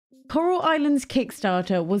Coral Island's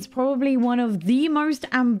Kickstarter was probably one of the most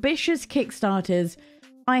ambitious Kickstarters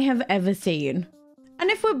I have ever seen. And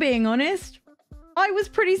if we're being honest, I was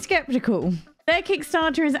pretty skeptical. Their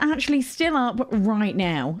Kickstarter is actually still up right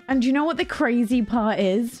now. And do you know what the crazy part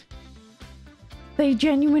is? They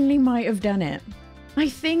genuinely might have done it. I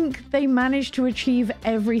think they managed to achieve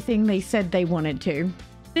everything they said they wanted to.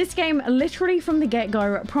 This game, literally from the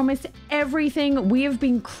get-go, promised everything we have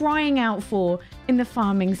been crying out for in the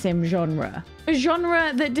farming sim genre. A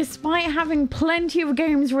genre that, despite having plenty of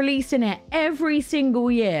games released in it every single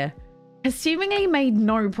year, has seemingly made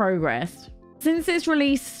no progress. Since its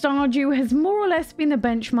release, Stardew has more or less been the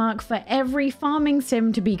benchmark for every farming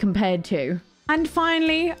sim to be compared to. And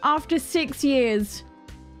finally, after 6 years,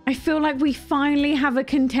 I feel like we finally have a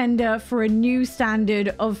contender for a new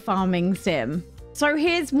standard of farming sim. So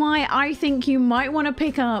here's why I think you might want to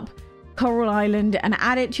pick up Coral Island and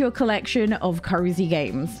add it to your collection of cozy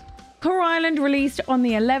games. Coral Island released on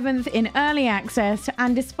the 11th in early access,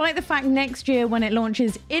 and despite the fact next year when it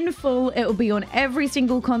launches in full, it will be on every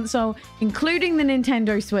single console, including the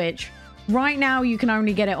Nintendo Switch. Right now, you can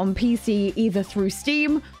only get it on PC either through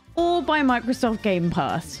Steam or by Microsoft Game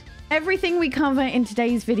Pass. Everything we cover in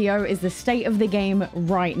today's video is the state of the game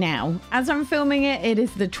right now. As I'm filming it, it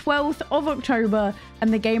is the 12th of October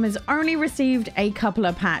and the game has only received a couple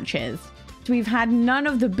of patches. So we've had none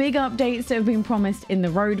of the big updates that have been promised in the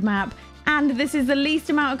roadmap, and this is the least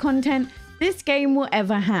amount of content this game will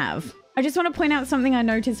ever have. I just want to point out something I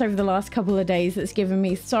noticed over the last couple of days that's given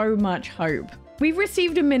me so much hope. We've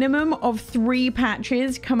received a minimum of 3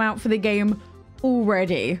 patches come out for the game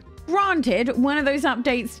already. Granted, one of those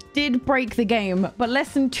updates did break the game, but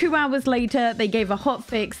less than 2 hours later, they gave a hot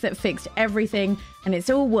fix that fixed everything, and it's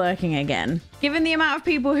all working again. Given the amount of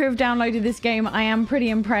people who have downloaded this game, I am pretty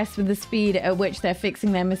impressed with the speed at which they're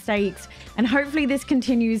fixing their mistakes, and hopefully this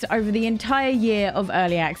continues over the entire year of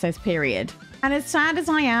early access period. And as sad as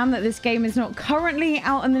I am that this game is not currently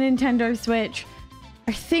out on the Nintendo Switch,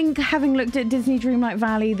 I think having looked at Disney Dreamlight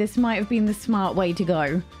Valley, this might have been the smart way to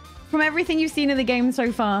go. From everything you've seen of the game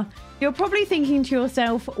so far, you're probably thinking to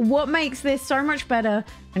yourself, what makes this so much better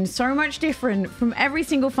and so much different from every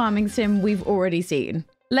single farming sim we've already seen?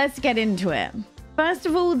 Let's get into it. First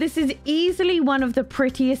of all, this is easily one of the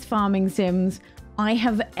prettiest farming sims I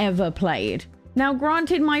have ever played. Now,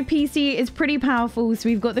 granted, my PC is pretty powerful, so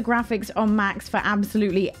we've got the graphics on max for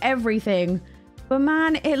absolutely everything, but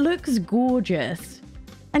man, it looks gorgeous.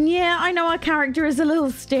 And yeah, I know our character is a little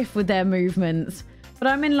stiff with their movements, but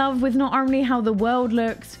I'm in love with not only how the world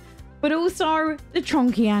looks, but also the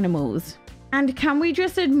chonky animals. And can we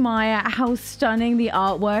just admire how stunning the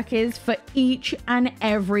artwork is for each and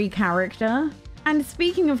every character? And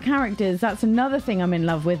speaking of characters, that's another thing I'm in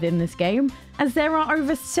love with in this game, as there are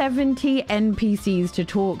over 70 NPCs to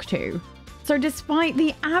talk to. So despite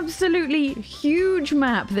the absolutely huge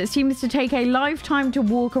map that seems to take a lifetime to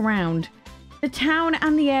walk around, the town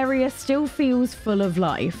and the area still feels full of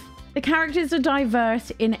life. The characters are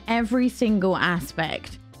diverse in every single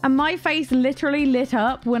aspect, and my face literally lit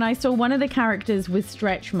up when I saw one of the characters with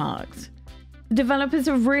stretch marks. The developers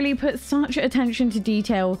have really put such attention to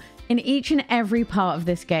detail in each and every part of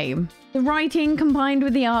this game. The writing combined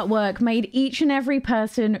with the artwork made each and every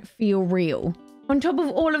person feel real. On top of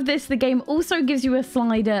all of this, the game also gives you a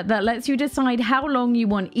slider that lets you decide how long you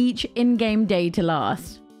want each in-game day to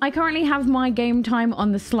last. I currently have my game time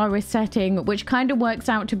on the slowest setting, which kind of works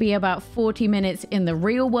out to be about 40 minutes in the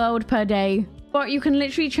real world per day. But you can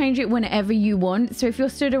literally change it whenever you want, so if you're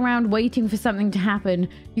stood around waiting for something to happen,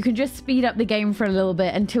 you can just speed up the game for a little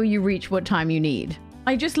bit until you reach what time you need.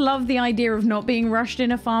 I just love the idea of not being rushed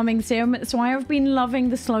in a farming sim, so I have been loving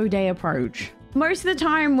the slow day approach. Most of the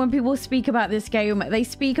time when people speak about this game, they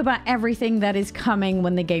speak about everything that is coming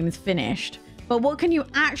when the game's finished. But what can you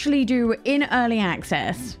actually do in early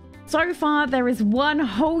access? So far, there is one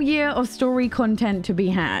whole year of story content to be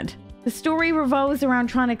had. The story revolves around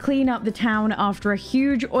trying to clean up the town after a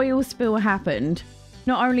huge oil spill happened,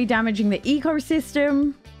 not only damaging the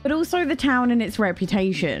ecosystem, but also the town and its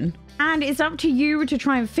reputation. And it's up to you to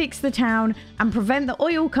try and fix the town and prevent the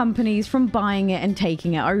oil companies from buying it and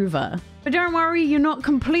taking it over. But don't worry, you're not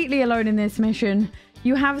completely alone in this mission.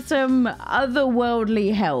 You have some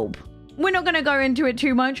otherworldly help. We're not going to go into it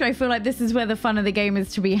too much. I feel like this is where the fun of the game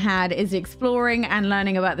is to be had, is exploring and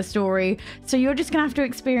learning about the story. So you're just going to have to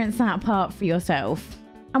experience that part for yourself.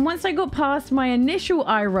 And once I got past my initial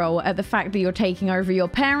eye roll at the fact that you're taking over your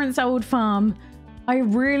parents' old farm, I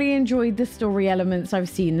really enjoyed the story elements I've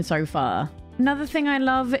seen so far. Another thing I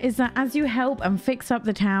love is that as you help and fix up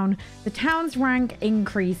the town's rank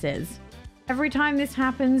increases. Every time this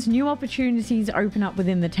happens, new opportunities open up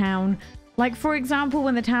within the town. Like for example,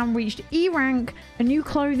 when the town reached E rank, a new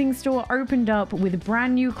clothing store opened up with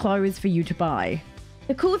brand new clothes for you to buy.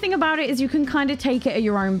 The cool thing about it is you can kind of take it at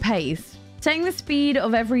your own pace. Setting the speed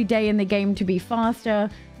of every day in the game to be faster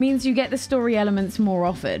means you get the story elements more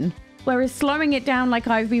often. Whereas slowing it down like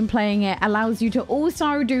I've been playing it allows you to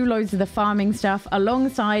also do loads of the farming stuff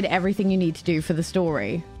alongside everything you need to do for the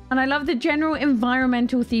story. And I love the general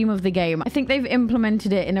environmental theme of the game. I think they've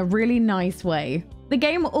implemented it in a really nice way. The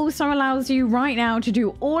game also allows you right now to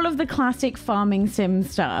do all of the classic farming sim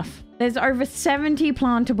stuff. There's over 70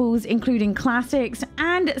 plantables, including classics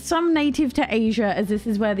and some native to Asia, as this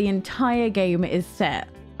is where the entire game is set.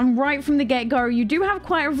 And right from the get-go, you do have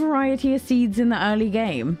quite a variety of seeds in the early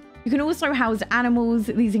game. You can also house animals.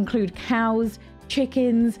 These include cows,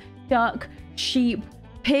 chickens, duck, sheep,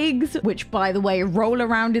 pigs, which by the way roll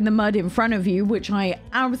around in the mud in front of you, which I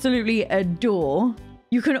absolutely adore.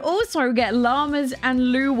 You can also get llamas and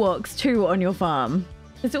luwaks too on your farm.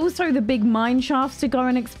 There's also the big mine shafts to go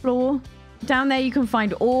and explore. Down there you can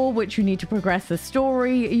find ore, which you need to progress the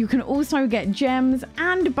story. You can also get gems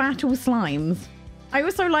and battle slimes. I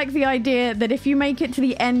also like the idea that if you make it to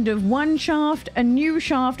the end of one shaft, a new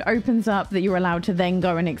shaft opens up that you're allowed to then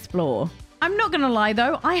go and explore. I'm not gonna lie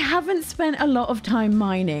though, I haven't spent a lot of time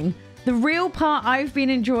mining. The real part I've been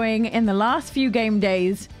enjoying in the last few game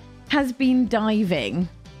days has been diving.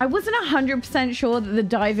 I wasn't 100% sure that the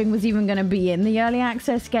diving was even going to be in the early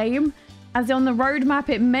access game, as on the roadmap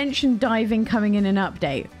it mentioned diving coming in an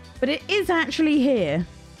update, but it is actually here.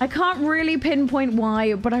 I can't really pinpoint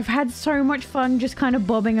why, but I've had so much fun just kind of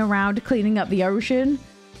bobbing around cleaning up the ocean,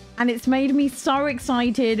 and it's made me so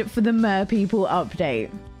excited for the Mer People update.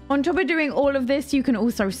 On top of doing all of this, you can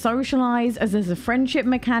also socialize, as there's a friendship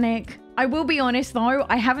mechanic. I will be honest though,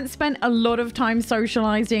 I haven't spent a lot of time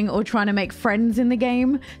socializing or trying to make friends in the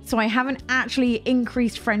game, so I haven't actually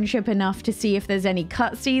increased friendship enough to see if there's any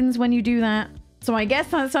cutscenes when you do that. So I guess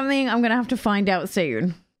that's something I'm gonna have to find out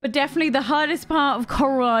soon. But definitely the hardest part of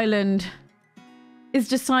Coral Island is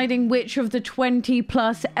deciding which of the 20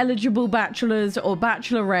 plus eligible bachelors or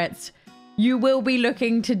bachelorettes you will be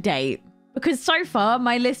looking to date. Because so far,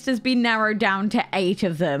 my list has been narrowed down to 8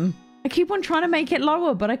 of them. I keep on trying to make it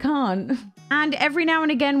lower, but I can't. And every now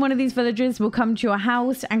and again, one of these villagers will come to your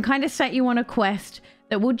house and kind of set you on a quest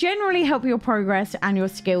that will generally help your progress and your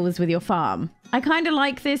skills with your farm. I kind of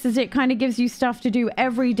like this as it kind of gives you stuff to do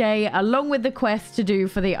every day along with the quests to do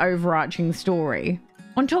for the overarching story.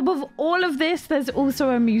 On top of all of this, there's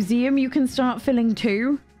also a museum you can start filling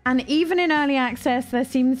too. And even in early access, there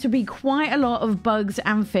seems to be quite a lot of bugs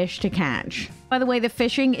and fish to catch. By the way, the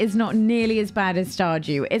fishing is not nearly as bad as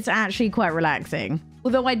Stardew. It's actually quite relaxing.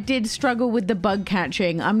 Although I did struggle with the bug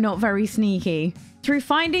catching, I'm not very sneaky. Through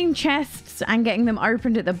finding chests and getting them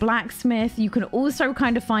opened at the blacksmith, you can also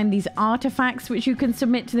kind of find these artifacts which you can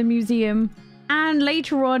submit to the museum. And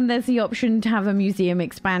later on, there's the option to have a museum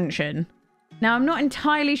expansion. Now, I'm not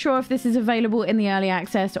entirely sure if this is available in the early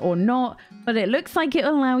access or not, but it looks like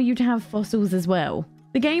it'll allow you to have fossils as well.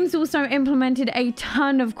 The game's also implemented a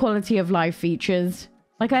ton of quality of life features.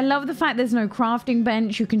 Like, I love the fact there's no crafting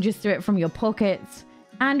bench, you can just do it from your pockets.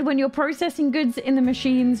 And when you're processing goods in the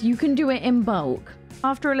machines, you can do it in bulk.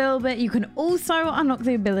 After a little bit, you can also unlock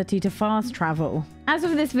the ability to fast travel. As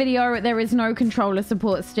of this video, there is no controller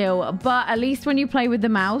support still, but at least when you play with the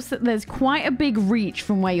mouse, there's quite a big reach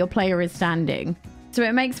from where your player is standing. So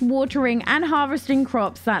it makes watering and harvesting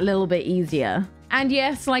crops that little bit easier. And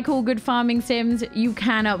yes, like all good farming sims, you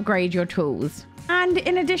can upgrade your tools. And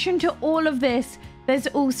in addition to all of this, there's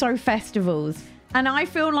also festivals. And I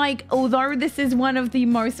feel like although this is one of the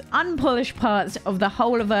most unpolished parts of the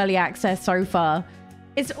whole of early access so far,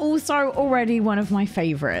 it's also already one of my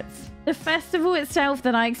favorites. The festival itself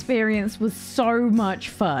that I experienced was so much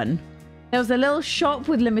fun. There was a little shop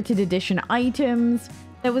with limited edition items.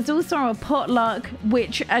 There was also a potluck,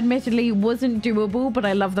 which admittedly wasn't doable, but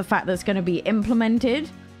I love the fact that it's going to be implemented.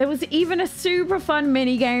 There was even a super fun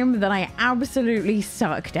mini game that I absolutely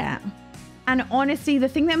sucked at. And honestly, the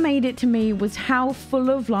thing that made it to me was how full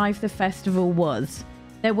of life the festival was.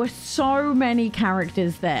 There were so many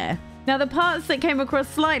characters there. Now, the parts that came across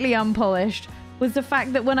slightly unpolished was the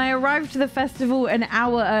fact that when I arrived to the festival an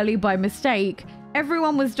hour early by mistake,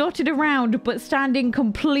 everyone was dotted around but standing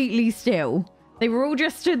completely still. They were all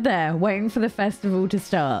just stood there waiting for the festival to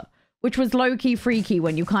start, which was low-key freaky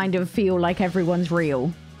when you kind of feel like everyone's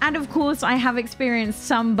real. And of course, I have experienced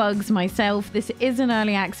some bugs myself. This is an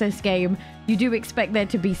early access game. You do expect there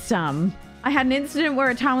to be some. I had an incident where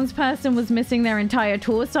a townsperson was missing their entire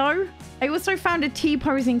torso. I also found a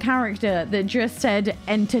T-posing character that just said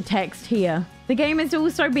enter text here. The game has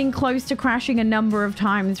also been close to crashing a number of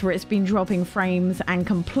times where it's been dropping frames and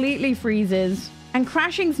completely freezes. And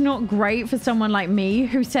crashing's not great for someone like me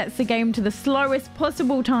who sets the game to the slowest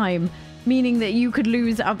possible time, meaning that you could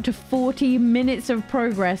lose up to 40 minutes of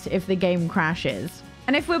progress if the game crashes.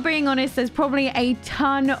 And if we're being honest, there's probably a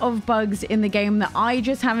ton of bugs in the game that I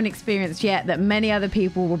just haven't experienced yet that many other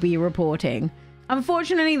people will be reporting.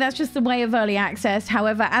 Unfortunately, that's just the way of early access.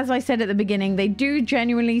 However, as I said at the beginning, they do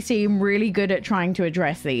genuinely seem really good at trying to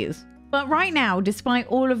address these. But right now, despite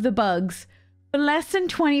all of the bugs, for less than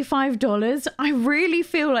 $25, I really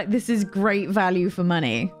feel like this is great value for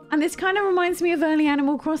money. And this kind of reminds me of early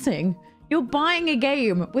Animal Crossing. You're buying a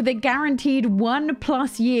game with a guaranteed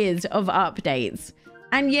 1+ years of updates.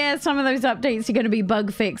 And yeah, some of those updates are going to be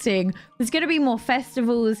bug fixing. There's going to be more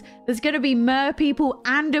festivals. There's going to be mer people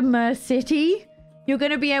and a mer city. You're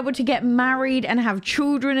going to be able to get married and have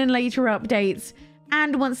children in later updates.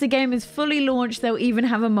 And once the game is fully launched, they'll even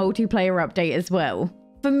have a multiplayer update as well.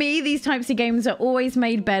 For me, these types of games are always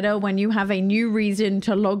made better when you have a new reason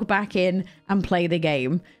to log back in and play the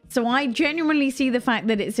game. So I genuinely see the fact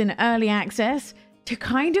that it's in early access to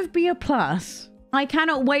kind of be a plus. I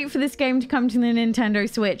cannot wait for this game to come to the Nintendo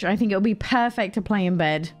Switch. I think it'll be perfect to play in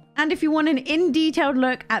bed. And if you want an in-detailed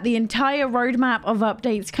look at the entire roadmap of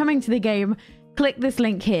updates coming to the game, click this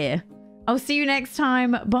link here. I'll see you next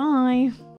time. Bye.